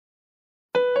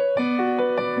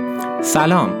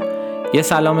سلام، یه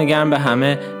سلام گرم به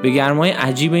همه، به گرمای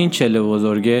عجیب این چله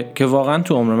بزرگه که واقعا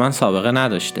تو عمر من سابقه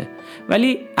نداشته،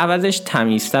 ولی عوضش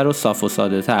تمیزتر و صاف و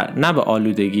ساده تر، نه به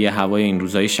آلودگی هوای این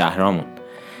روزای شهرامون.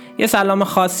 یه سلام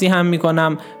خاصی هم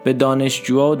میکنم به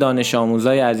دانشجوها و دانش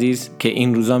آموزای عزیز که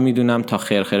این روزا میدونم تا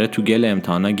خرخره تو گل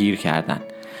امتحانا گیر کردن.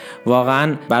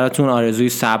 واقعا براتون آرزوی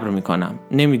صبر میکنم.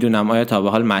 نمیدونم آیا تا به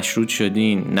حال مشروط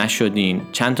شدین، نشدین،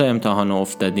 چند تا امتحان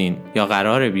افتادین یا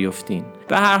قراره بیفتین.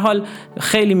 به هر حال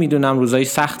خیلی میدونم روزای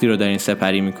سختی رو دارین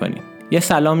سپری میکنین. یه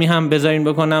سلامی هم بذارین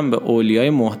بکنم به اولیای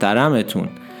محترمتون،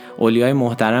 اولیای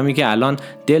محترمی که الان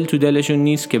دل تو دلشون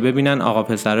نیست که ببینن آقا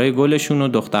پسرای گلشون و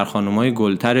دختر خانومای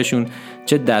گلترشون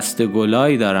چه دست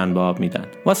گلایی دارن با آب میدن.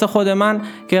 واسه خود من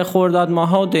که خرداد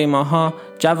ماها و دی ماها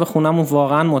جو خونمون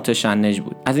واقعا متشنج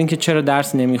بود. از اینکه چرا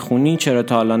درس نمیخونی، چرا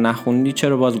تا حالا نخوندی،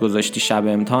 چرا باز گذاشتی شب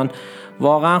امتحان.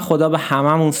 واقعا خدا به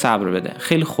هممون صبر بده.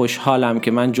 خیلی خوشحالم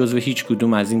که من جزو هیچ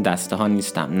کدوم از این دسته ها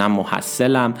نیستم. نه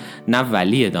محصلم، نه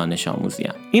ولی دانش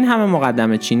آموزیم. این همه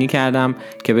مقدمه چینی کردم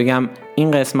که بگم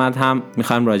این قسمت هم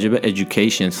میخوایم راجع به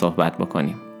education صحبت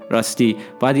بکنیم. راستی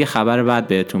باید یه خبر بعد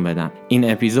بهتون بدم.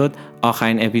 این اپیزود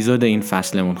آخرین اپیزود این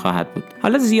فصلمون خواهد بود.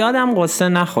 حالا زیادم قصه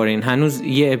نخورین، هنوز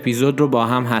یه اپیزود رو با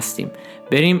هم هستیم.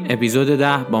 بریم اپیزود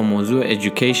 10 با موضوع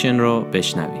education رو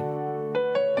بشنویم.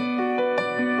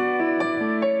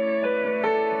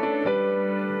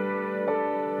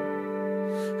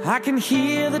 I can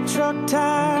hear the truck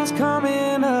tires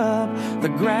coming up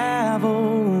the gravel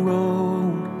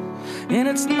road, and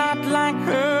it's not like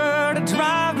her to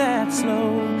drive that slow.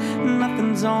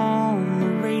 Nothing's on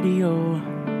the radio,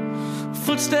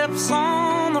 footsteps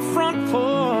on the front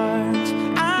porch.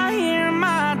 I hear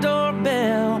my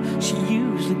doorbell, she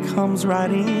usually comes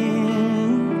right in.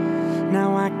 Now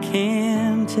I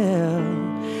can tell,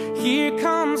 here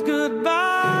comes goodbye,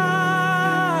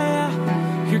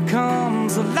 here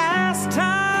comes the last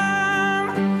time,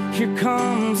 here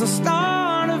comes the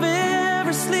start of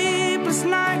every sleepless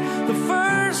night, the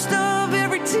first of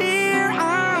every tear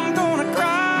I'm gonna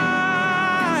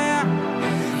cry.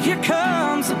 Here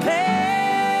comes the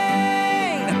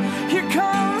pain, here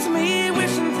comes me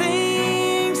wishing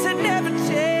things had never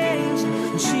changed,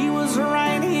 and she was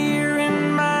right here in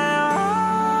my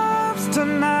arms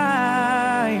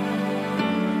tonight.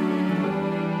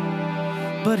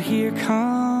 But here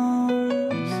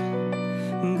comes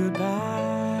goodbye.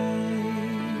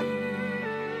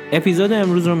 اپیزود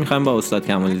امروز رو میخوایم با استاد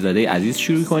کمالی زاده عزیز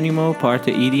شروع کنیم و پارت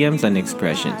idioms and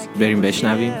expressions. بریم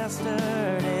بشنویم.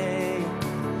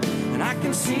 And I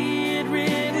can see it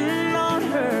written on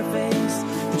her face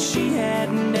that she had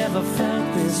never felt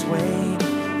this way.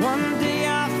 One day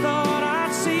I thought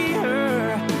I'd see her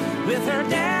with her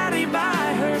daddy by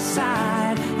her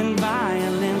side and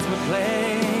violins would play.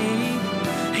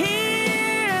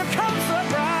 Here comes the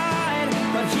bride,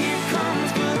 but here comes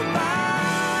goodbye.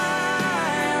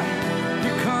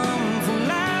 Here comes the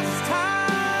last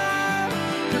time,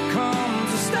 here comes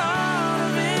the start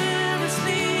of every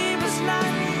sleepless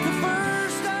night, the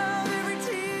first of every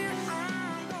tear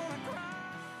I'm gonna cry.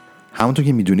 همونطور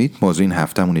که میدونید موضوع این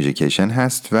هفتهمون ایژوکیشن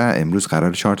هست و امروز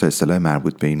قرار 4 تا اصطلاح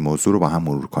مربوط به این موضوع رو با هم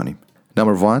مرور کنیم.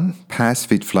 Number 1, pass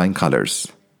with flying colors,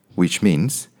 which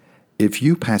means if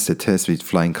you pass a test with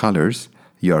flying colors,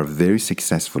 you are very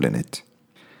successful in it.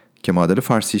 که معادل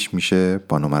فارسیش میشه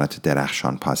با نمرات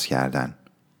درخشان پاس کردن.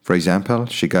 For example,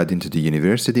 she got into the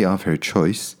university of her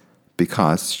choice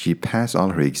because she passed all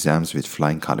her exams with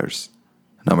flying colors.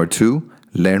 Number 2,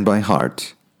 learn by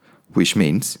heart, which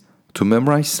means to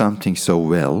memorize something so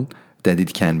well that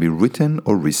it can be written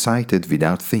or recited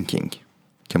without thinking.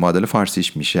 که معادل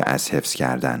فارسیش میشه از حفظ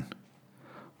کردن.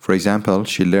 For example,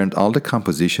 she learned all the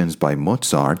compositions by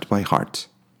Mozart by heart.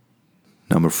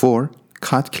 Number 4,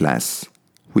 cut class,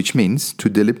 which means to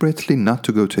deliberately not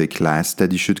to go to a class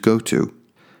that you should go to.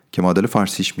 که معادل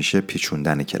فارسیش میشه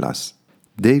پیچوندن کلاس.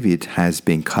 David has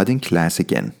been cutting class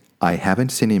again. I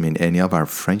haven't seen him in any of our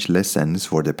French lessons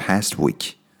for the past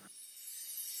week.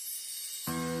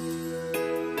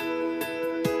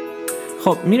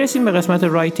 خب میرسیم به قسمت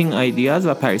writing ideas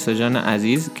و پریسا جان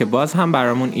عزیز که باز هم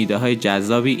برامون ایده های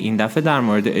جذابی این دفعه در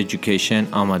مورد education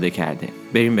آماده کرده.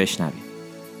 بریم بشنویم.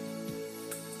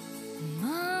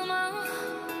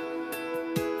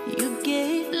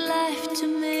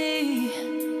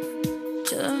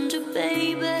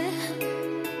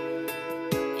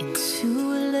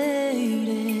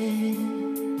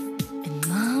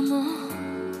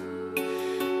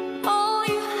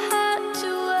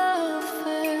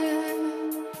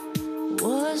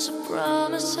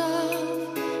 Promise of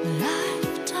a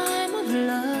lifetime of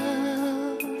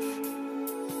love.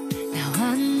 Now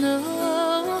I know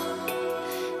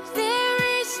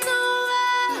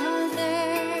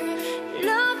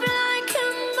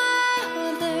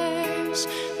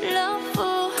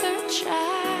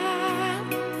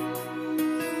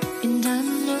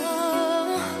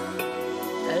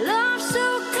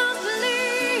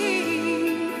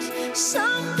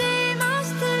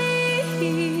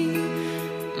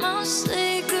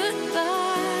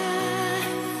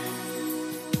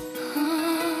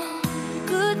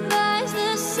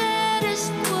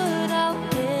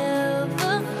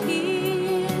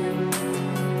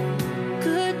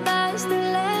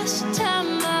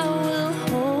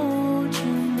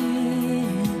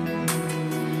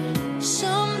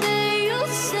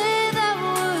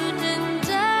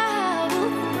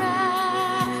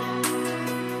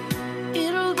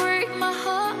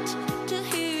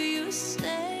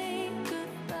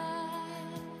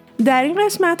در این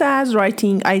قسمت از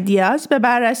Writing Ideas به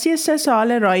بررسی 3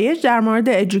 سوال رایج در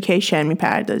مورد education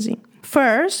میپردازیم.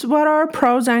 First, what are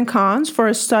pros and cons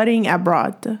for studying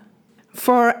abroad?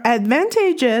 For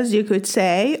advantages, you could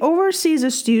say, overseas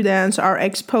students are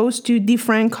exposed to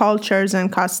different cultures and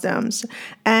customs,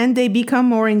 and they become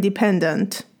more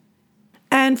independent.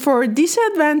 And for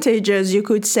disadvantages, you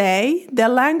could say, the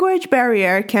language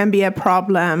barrier can be a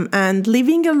problem, and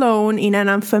living alone in an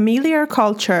unfamiliar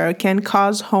culture can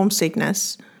cause homesickness.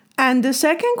 And the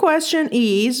second question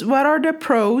is, what are the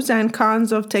pros and cons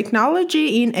of technology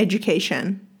in education?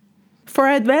 For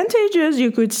advantages,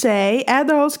 you could say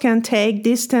adults can take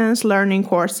distance learning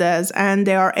courses and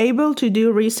they are able to do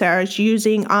research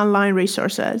using online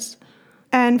resources.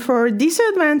 And for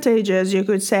disadvantages, you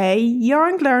could say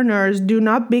young learners do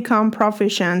not become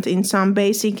proficient in some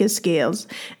basic skills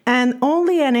and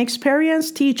only an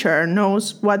experienced teacher knows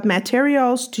what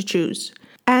materials to choose.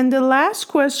 And the last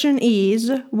question is,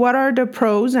 what are the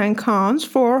pros and cons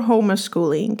for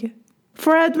homeschooling?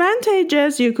 For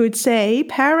advantages, you could say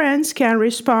parents can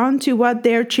respond to what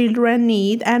their children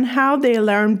need and how they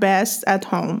learn best at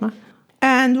home.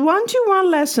 And one-to-one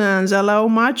lessons allow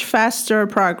much faster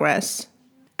progress.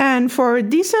 And for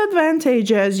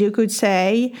disadvantages, you could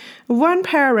say one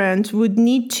parent would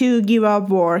need to give up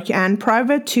work and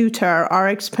private tutor are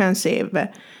expensive.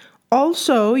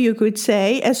 Also, you could say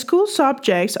school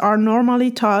subjects are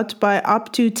normally taught by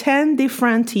up to 10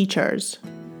 different teachers.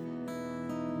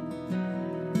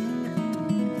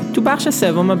 تو بخش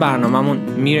سوم برنامه‌مون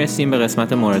میرسیم به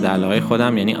قسمت مورد علاقه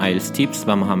خودم، یعنی آیلتس تیپس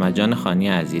و محمد جان خانی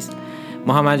عزیز.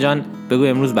 محمد جان بگو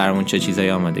امروز برامون چه چیزایی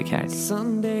آماده کردی؟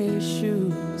 Sunday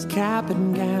shoes, cap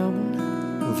and gown,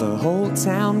 the whole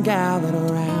town gathered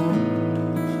around.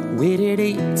 Waited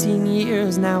 18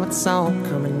 years, now it's all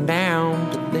coming down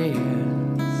to this.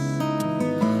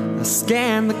 I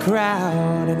scan the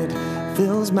crowd and it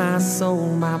fills my soul.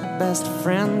 My best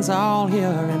friends all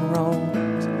here in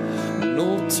rows. No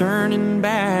turning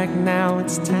back, now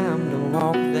it's time to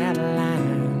walk that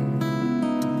line.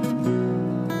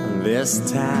 This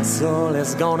tassel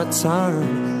is gonna turn,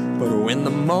 but when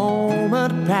the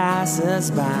moment passes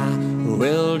by,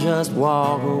 we'll just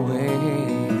walk away,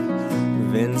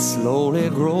 then slowly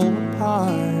grow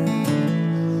apart.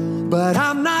 But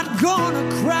I'm not gonna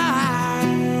cry,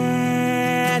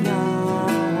 no,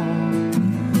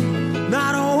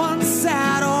 not one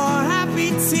sad or happy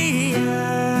tear.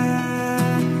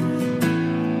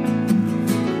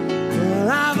 Well,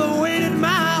 I've waited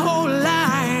my whole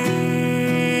life.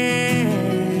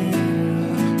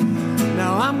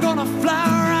 Now I'm gonna fly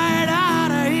right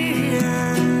out of here.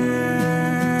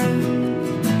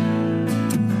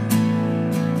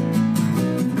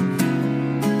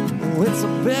 It's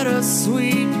a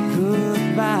bittersweet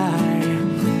goodbye,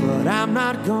 but I'm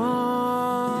not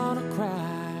gonna cry.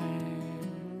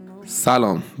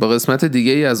 سلام، با قسمت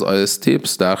دیگه ای از آیلتس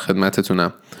تیپس در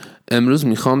خدمتتونم. امروز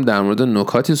میخوام در مورد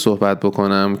نکاتی صحبت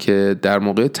بکنم که در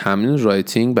موقع تمرین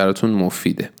رایتینگ براتون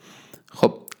مفیده.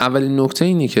 خب اولین نکته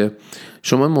اینه که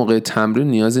شما موقع تمرین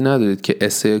نیازی ندارید که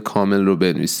اسه کامل رو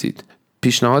بنویسید.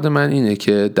 پیشنهاد من اینه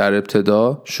که در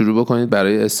ابتدا شروع بکنید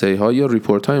برای اسه ها یا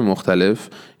ریپورت های مختلف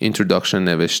اینتروداکشن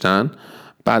نوشتن.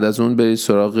 بعد از اون برید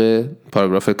سراغ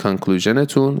پاراگراف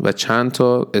کانکلوژنتون و چند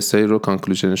تا اسه رو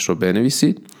کانکلوژنش رو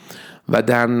بنویسید و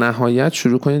در نهایت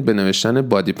شروع کنید به نوشتن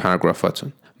بادی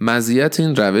پاراگرافاتون. مزیت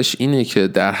این روش اینه که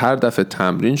در هر دفعه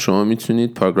تمرین شما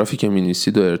میتونید پاراگرافی که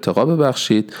می‌نویسید رو ارتقا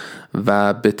ببخشید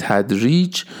و به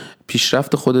تدریج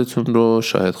پیشرفت خودتون رو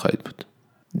شاهد خواهید بود.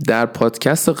 در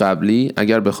پادکست قبلی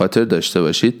اگر به خاطر داشته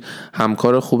باشید،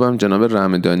 همکار خوبم جناب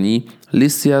رمضانی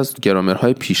لیستی از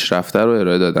گرامرهای پیشرفته رو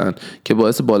ارائه دادن که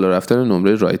باعث بالا رفتن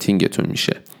نمره رایتینگتون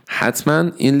میشه.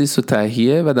 حتما این لیست رو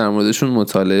تهیه و در موردشون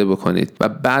مطالعه بکنید و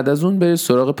بعد از اون برید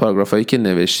سراغ پاراگرافایی که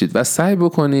نوشتید و سعی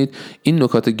بکنید این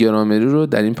نکات گرامری رو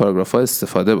در این پاراگراف‌ها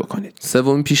استفاده بکنید.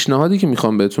 سومین پیشنهادی که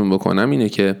میخوام بهتون بکنم اینه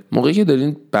که موقعی که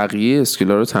دارین بقیه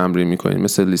اسکیل‌ها رو تمرین میکنید،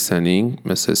 مثل لیسنینگ،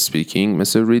 مثل اسپیکینگ،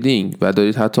 مثل ریدینگ و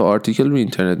دارید حتی آرتیکل رو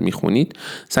اینترنت میخونید،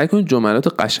 سعی کنید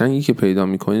جملات قشنگی که پیدا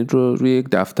میکنید رو روی یک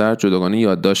دفتر جداگانه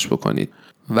یادداشت بکنید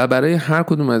و برای هر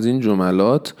کدوم از این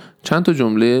جملات چند تا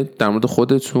جمله در مورد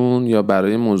خودتون یا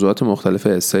برای موضوعات مختلف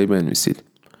اسه‌ای بنویسید.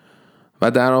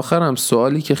 و در آخر هم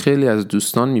سوالی که خیلی از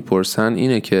دوستان میپرسن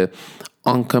اینه که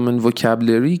uncommon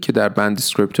vocabulary که در بند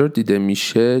دیسکریپتور دیده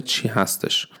میشه چی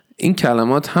هستش؟ این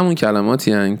کلمات همون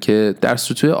کلماتی هستند که در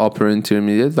سطوح آپر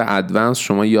اینترمدیت و ادوانس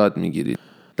شما یاد میگیرید.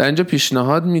 در اینجا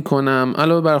پیشنهاد میکنم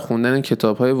علاوه بر خوندن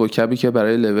کتاب‌های وکبی که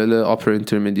برای لول آپر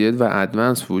اینترمدییت و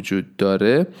ادوانس وجود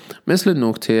داره، مثل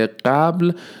نکته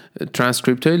قبل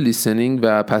ترانسکریپت‌های لیسنینگ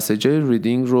و پسیج‌های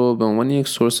ریدینگ رو به عنوان یک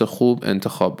سورس خوب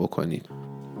انتخاب بکنید.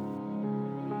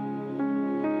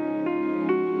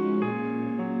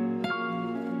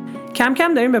 کم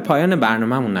کم داریم به پایان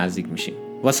برنامه‌مون نزدیک میشیم.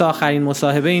 واسه آخرین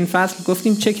مصاحبه این فصل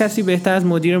گفتیم چه کسی بهتر از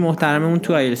مدیر محترممون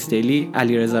تو آیلتس دیلی،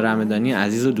 علیرضا رمضانی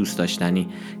عزیز و دوست داشتنی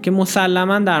که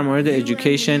مسلماً در مورد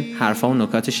ادویکیشن حرفا و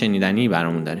نکات شنیدنی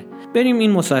برامون داره. بریم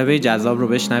این مصاحبه جذاب رو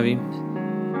بشنویم.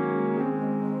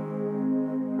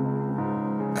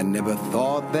 I never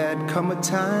thought there'd come a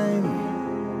time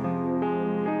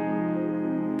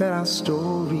that our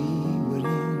story would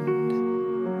end.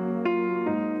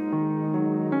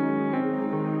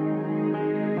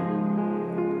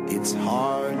 It's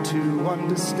hard to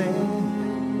understand,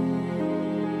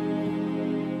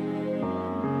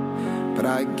 but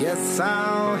I guess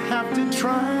I'll have to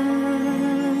try.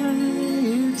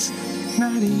 It's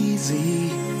not easy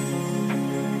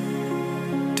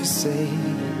to say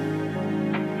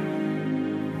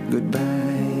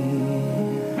goodbye.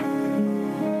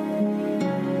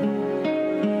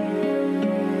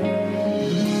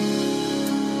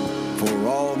 For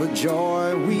all the joy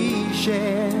we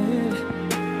shared,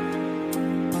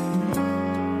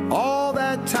 all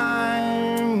that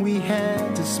time we had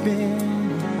to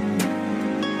spend.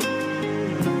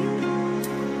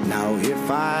 Now if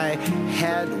I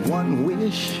had one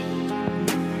wish,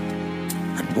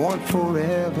 I'd want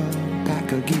forever back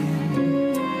again.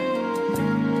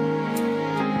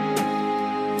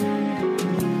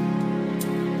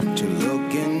 To look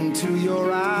into your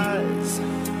eyes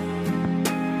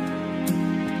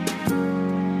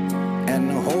and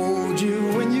hold you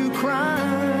when you cry.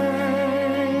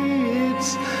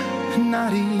 It's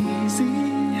not easy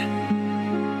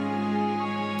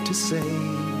to say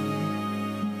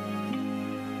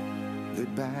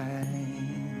goodbye.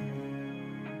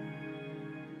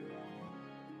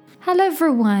 Hello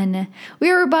everyone, we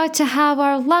are about to have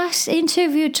our last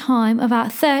interview time of our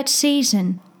third season,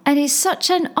 and it's such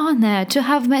an honor to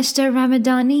have Mr.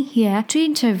 Ramadani here to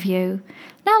interview.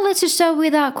 Now let's start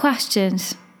with our questions.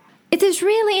 It is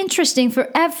really interesting for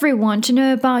everyone to know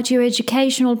about your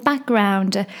educational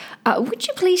background. Would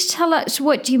you please tell us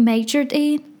what you majored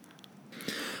in?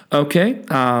 Okay,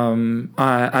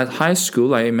 at high school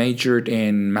I majored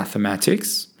in mathematics.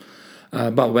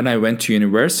 But when I went to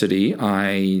university,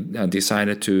 I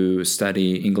decided to study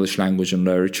English language and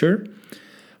literature.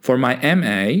 For my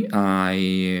MA,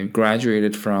 I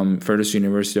graduated from Firdaus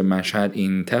University of Mashhad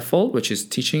in TEFL, which is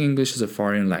teaching English as a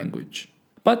foreign language.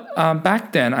 But back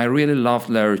then, I really loved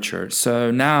literature. So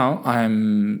now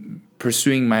I'm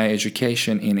pursuing my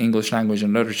education in English language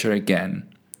and literature again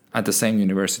at the same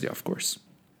university, of course.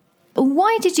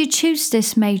 Why did you choose this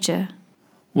major?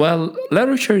 Well,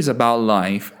 literature is about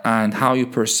life and how you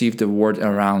perceive the world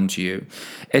around you.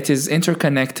 It is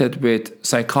interconnected with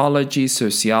psychology,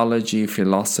 sociology,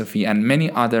 philosophy, and many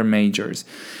other majors.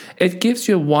 It gives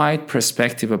you a wide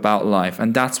perspective about life, and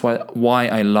that's why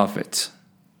I love it.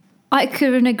 I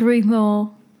couldn't agree more.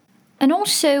 And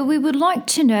also, we would like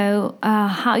to know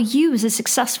how you, as a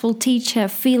successful teacher,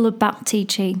 feel about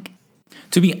teaching.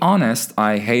 To be honest,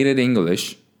 I hated English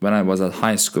when I was at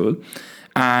high school.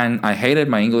 And I hated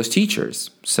my English teachers.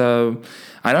 So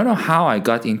I don't know how I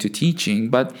got into teaching,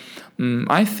 but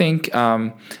I think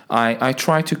I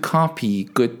try to copy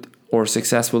good or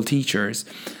successful teachers.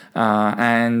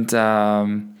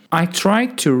 I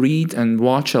tried to read and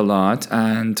watch a lot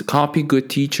and copy good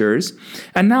teachers.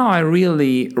 And now I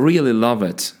really, really love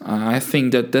it. I think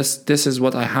that this is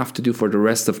what I have to do for the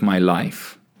rest of my life.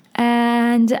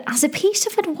 And as a piece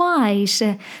of advice,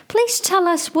 please tell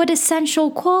us what essential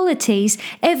qualities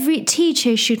every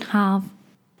teacher should have.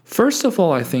 First of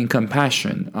all, I think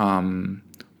compassion.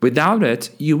 Without it,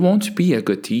 you won't be a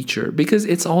good teacher because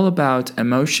it's all about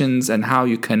emotions and how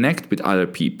you connect with other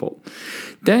people.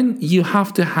 Then you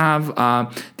have to have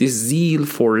this zeal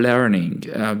for learning.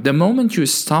 The moment you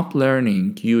stop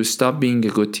learning, you stop being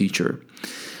a good teacher.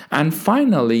 And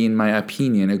finally, in my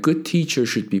opinion, a good teacher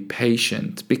should be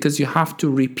patient because you have to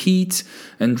repeat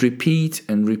and repeat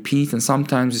and repeat. And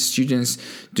sometimes the students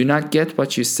do not get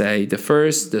what you say the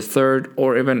first, the third,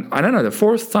 or even, the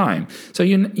fourth time. So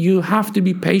you have to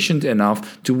be patient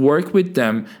enough to work with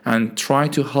them and try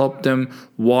to help them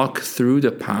walk through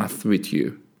the path with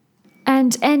you.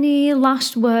 And any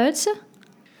last words?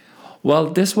 Well,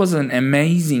 this was an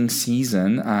amazing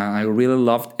season. I really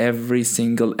loved every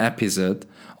single episode,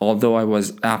 although I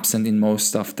was absent in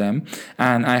most of them.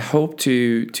 And I hope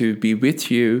to be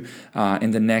with you in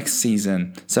the next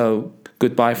season. So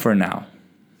Goodbye for now.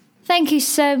 Thank you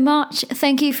so much.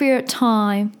 Thank you for your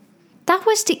time. That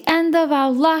was the end of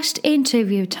our last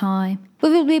interview time. We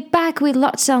will be back with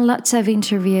lots and lots of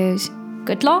interviews.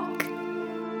 Good luck.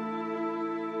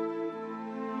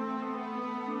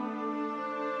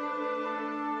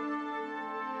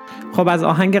 خب از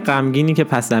آهنگ غمگینی که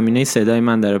پس زمینه صدای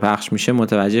من داره پخش میشه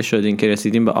متوجه شدین که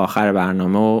رسیدیم به آخر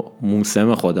برنامه و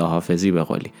موسم خداحافظی به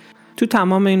قولی. تو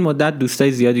تمام این مدت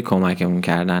دوستای زیادی کمکمون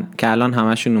کردن که الان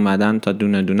همشون اومدن تا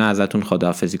دونه دونه ازتون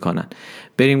خداحافظی کنن.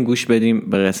 بریم گوش بدیم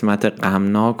به قسمت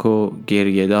غمناک و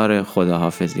گریه‌دار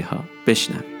خداحافظی ها.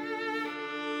 بشنویم.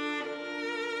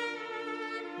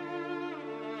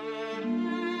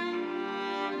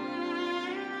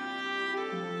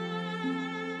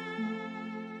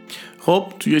 خب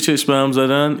توی چشم هم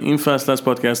زدن این فصل از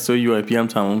پادکست های UIP هم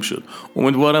تموم شد.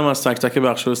 امیدوارم از تک تک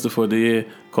بخش استفاده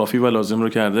کافی و لازم رو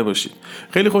کرده باشید.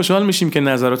 خیلی خوشحال میشیم که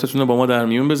نظراتتون رو با ما در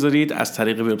میون بذارید از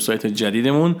طریق وبسایت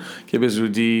جدیدمون که به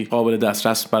زودی قابل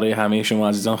دسترس برای همه شما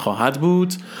عزیزان خواهد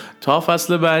بود. تا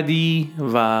فصل بعدی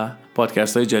و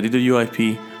پادکست های جدید UIP،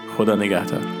 خدا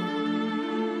نگهدار.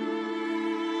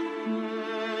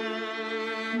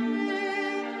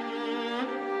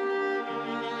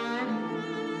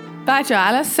 بچه‌ها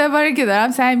الان 3 باره که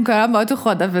دارم سعی میکنم با تو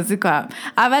خدافظی کنم.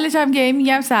 اولش هم که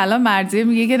میگم سلام، مرضیه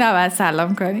میگه که نباید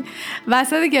سلام کنی.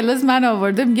 وسط کلاس من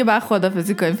آورده میگه باید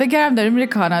خدافظی کنیم. فکر کردم داریم میره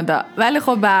کانادا، ولی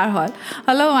خب به هر حال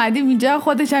حالا اومدیم اینجا،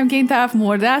 خودش هم که این طرف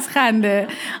مرده از خنده.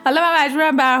 حالا من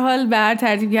مجبورم به هر حال به هر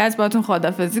ترتیبی هست باهاتون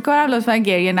خدافظی کنم. لطفا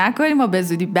گریه نکنیم، ما به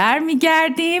زودی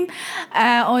برمیگردیم.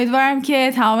 امیدوارم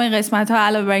که تمام این قسمت ها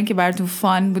علاوه بر اینکه براتون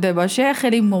فان بوده باشه،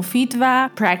 خیلی مفید و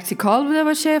پرکتیکال بوده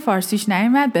باشه. فارسیش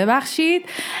نیومد، ببخشید.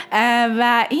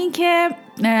 و اینکه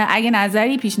اگه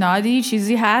نظری، پیشنهادی،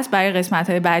 چیزی هست برای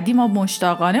قسمت‌های بعدی، ما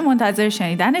مشتاقانه منتظر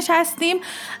شنیدنش هستیم.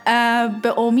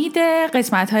 به امید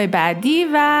قسمت‌های بعدی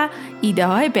و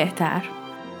ایده‌های بهتر.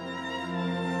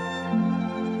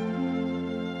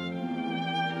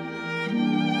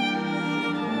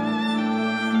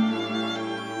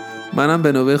 منم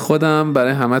به نوبه خودم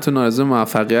برای همتون آرزوی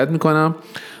موفقیت میکنم.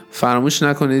 فراموش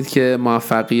نکنید که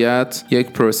موفقیت یک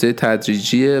پروسه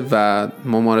تدریجیه و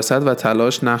ممارست و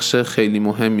تلاش نقش خیلی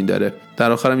مهمی داره.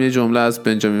 در آخرم یه جمله از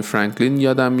بنجامین فرانکلین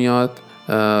یادم میاد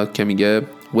که میگه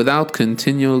Without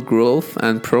continual growth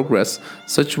and progress,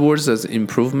 such words as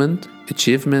improvement,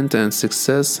 achievement and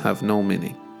success have no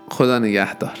meaning. خدا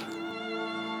نگهدار.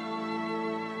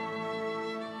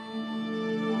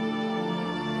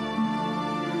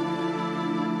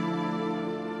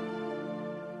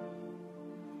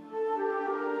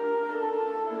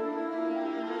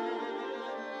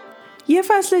 یه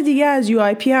فصل دیگه از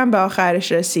UIP هم به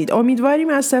آخرش رسید. امیدواریم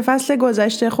از 3 فصل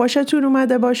گذشته خوشتون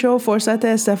اومده باشه و فرصت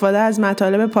استفاده از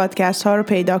مطالب پادکست ها رو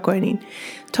پیدا کنین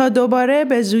تا دوباره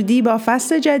به زودی با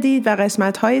فصل جدید و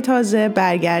قسمت های تازه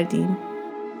برگردیم.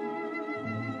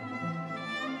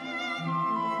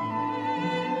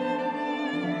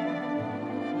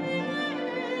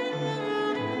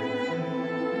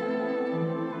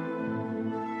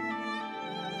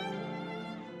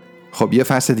 خب یه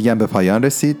فصل دیگه هم به پایان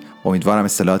رسید. امیدوارم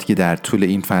اصطلاحاتی که در طول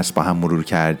این فصل با هم مرور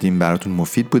کردیم براتون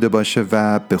مفید بوده باشه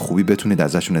و به خوبی بتونید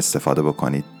ازشون استفاده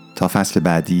بکنید. تا فصل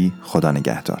بعدی، خدا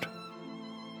نگهدار.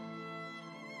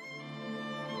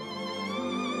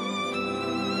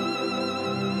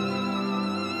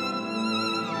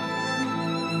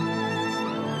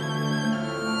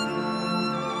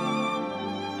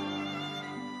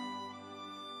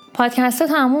 پادکست ها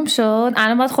تموم شد.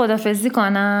 الان باید خدافظی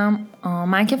کنم.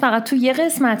 من که فقط تو یه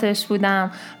قسمتش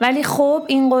بودم، ولی خب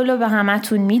این قولو به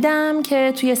همتون میدم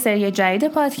که توی سری جدید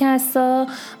پادکست ها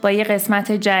با یه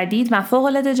قسمت جدید و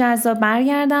فوق‌العاده جذاب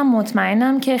برگردم.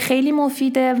 مطمئنم که خیلی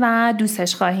مفیده و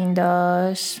دوستش خواهین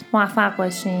داشت. موفق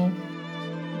باشین.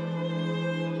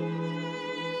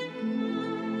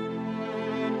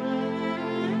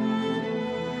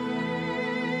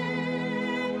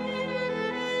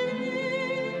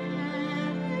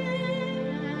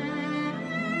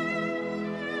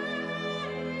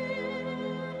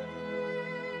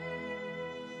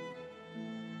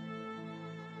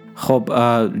 خب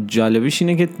جالبیش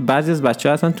اینه که بعضی از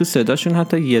بچه‌ها اصلا تو صداشون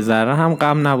حتی یه ذره هم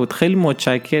غم نبود. خیلی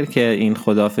متشکر که این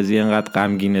خداحافظی اینقدر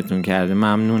غمگینتون کرده.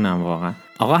 ممنونم واقعا.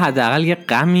 آقا حداقل یه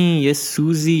غمی، یه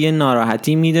سوزی، یه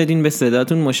ناراحتی میدادین به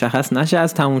صداتون مشخص نشه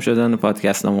از تموم شدن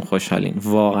پادکستمون خوشحالین.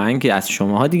 واقعا که از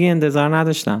شماها دیگه انتظار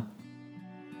نداشتم.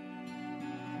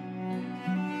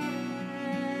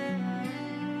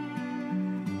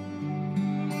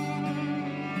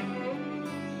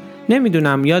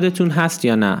 نمیدونم یادتون هست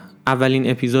یا نه، اولین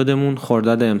اپیزودمون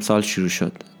خرداد امسال شروع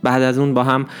شد. بعد از اون با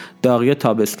هم داغی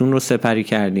تابستون رو سپری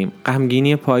کردیم.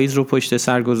 غمگینی پاییز رو پشت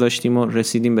سر گذاشتیم و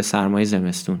رسیدیم به سرمای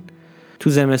زمستون. تو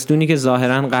زمستونی که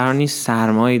ظاهراً قرار نیست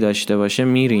سرمایی داشته باشه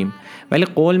میریم، ولی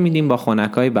قول میدیم با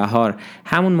خنکای بهار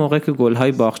همون موقع که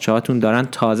گلهای باغچه‌هاتون دارن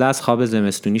تازه از خواب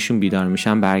زمستونیشون بیدار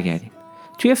میشن برگردیم.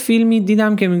 توی فیلمی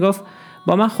دیدم که میگفت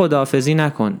با من خداحافظی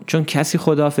نکن، چون کسی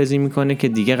خداحافظی میکنه که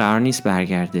دیگه قرار نیست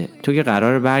برگرده. تو که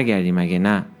قراره برگردی مگه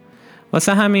نه؟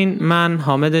 واسه همین من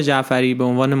حامد جعفری به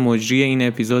عنوان مجری این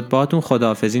اپیزود باهاتون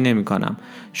خداحافظی نمی کنم.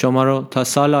 شما رو تا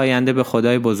سال آینده به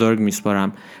خدای بزرگ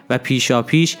میسپارم و پیشا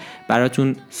پیش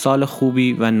براتون سال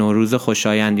خوبی و نوروز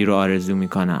خوشایندی رو آرزو می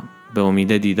کنم. به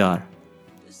امید دیدار.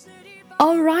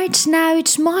 Alright, now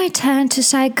it's my turn to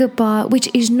say goodbye, which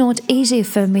is not easy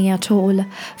for me at all.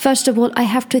 First of all, I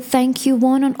have to thank you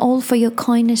one and all for your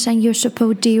kindness and your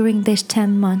support during these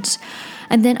 10 months.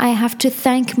 And then I have to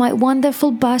thank my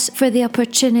wonderful boss for the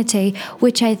opportunity,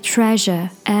 which I treasure.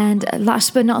 And last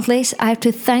but not least, I have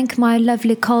to thank my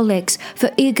lovely colleagues for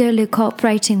eagerly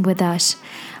cooperating with us.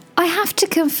 I have to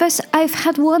confess, I've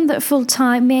had a wonderful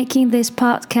time making this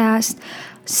podcast,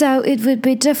 so it would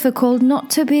be difficult not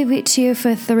to be with you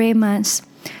for 3 months.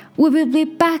 We will be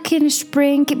back in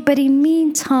spring, but in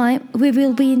meantime, we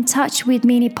will be in touch with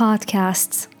mini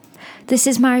podcasts. This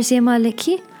is Marzia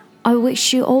Maliki. I wish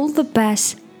you all the best.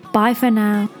 Bye for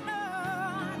now.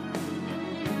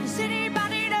 Does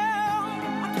anybody know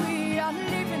what we are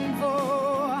living for?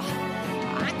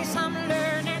 I guess I'm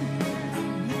learning.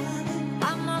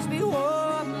 I must be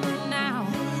one now.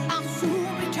 I'll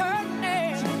soon be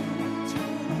turning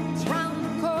round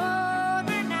the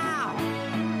corner now.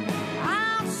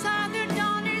 Outside the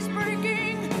dawn is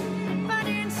breaking, but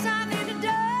inside the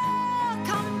dark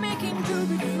I'm making to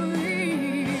be free.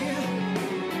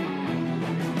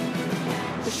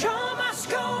 The show must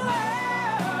go on.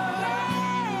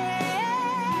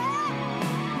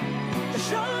 The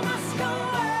show must go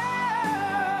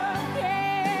on.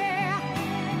 Yeah.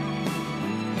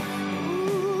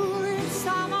 Ooh,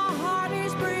 inside my heart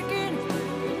is breaking.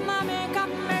 My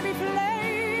makeup may be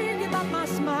flaking, but my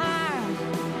smile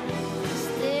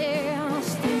still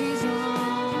stays on.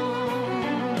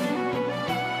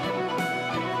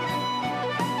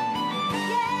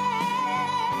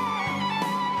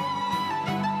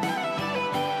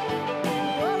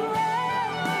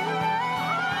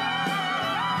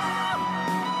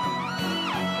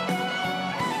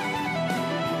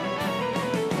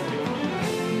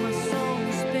 My soul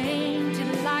is painted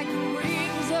like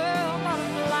wings of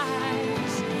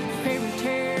butterflies, fairy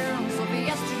tales of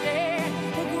yesterday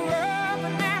will grow up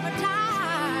and never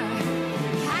die.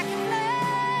 I can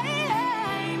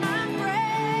lay my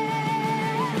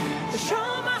prayer. The show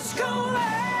must go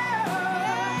on.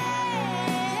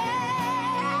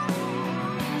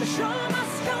 The show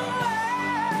must go on.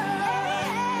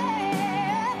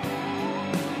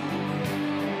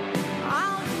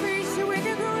 I'll face you with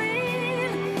the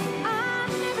green. I'm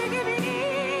never giving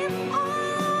in.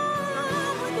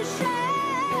 On with the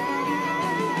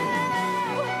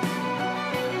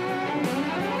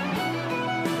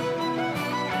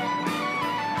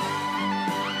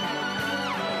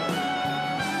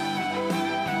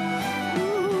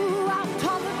Ooh, I'll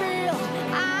top the bill.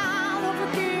 I'll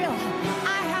overkill.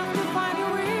 I have to find a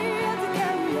way to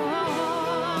carry on.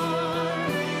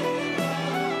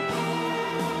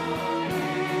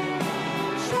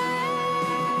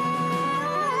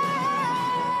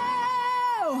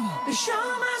 The show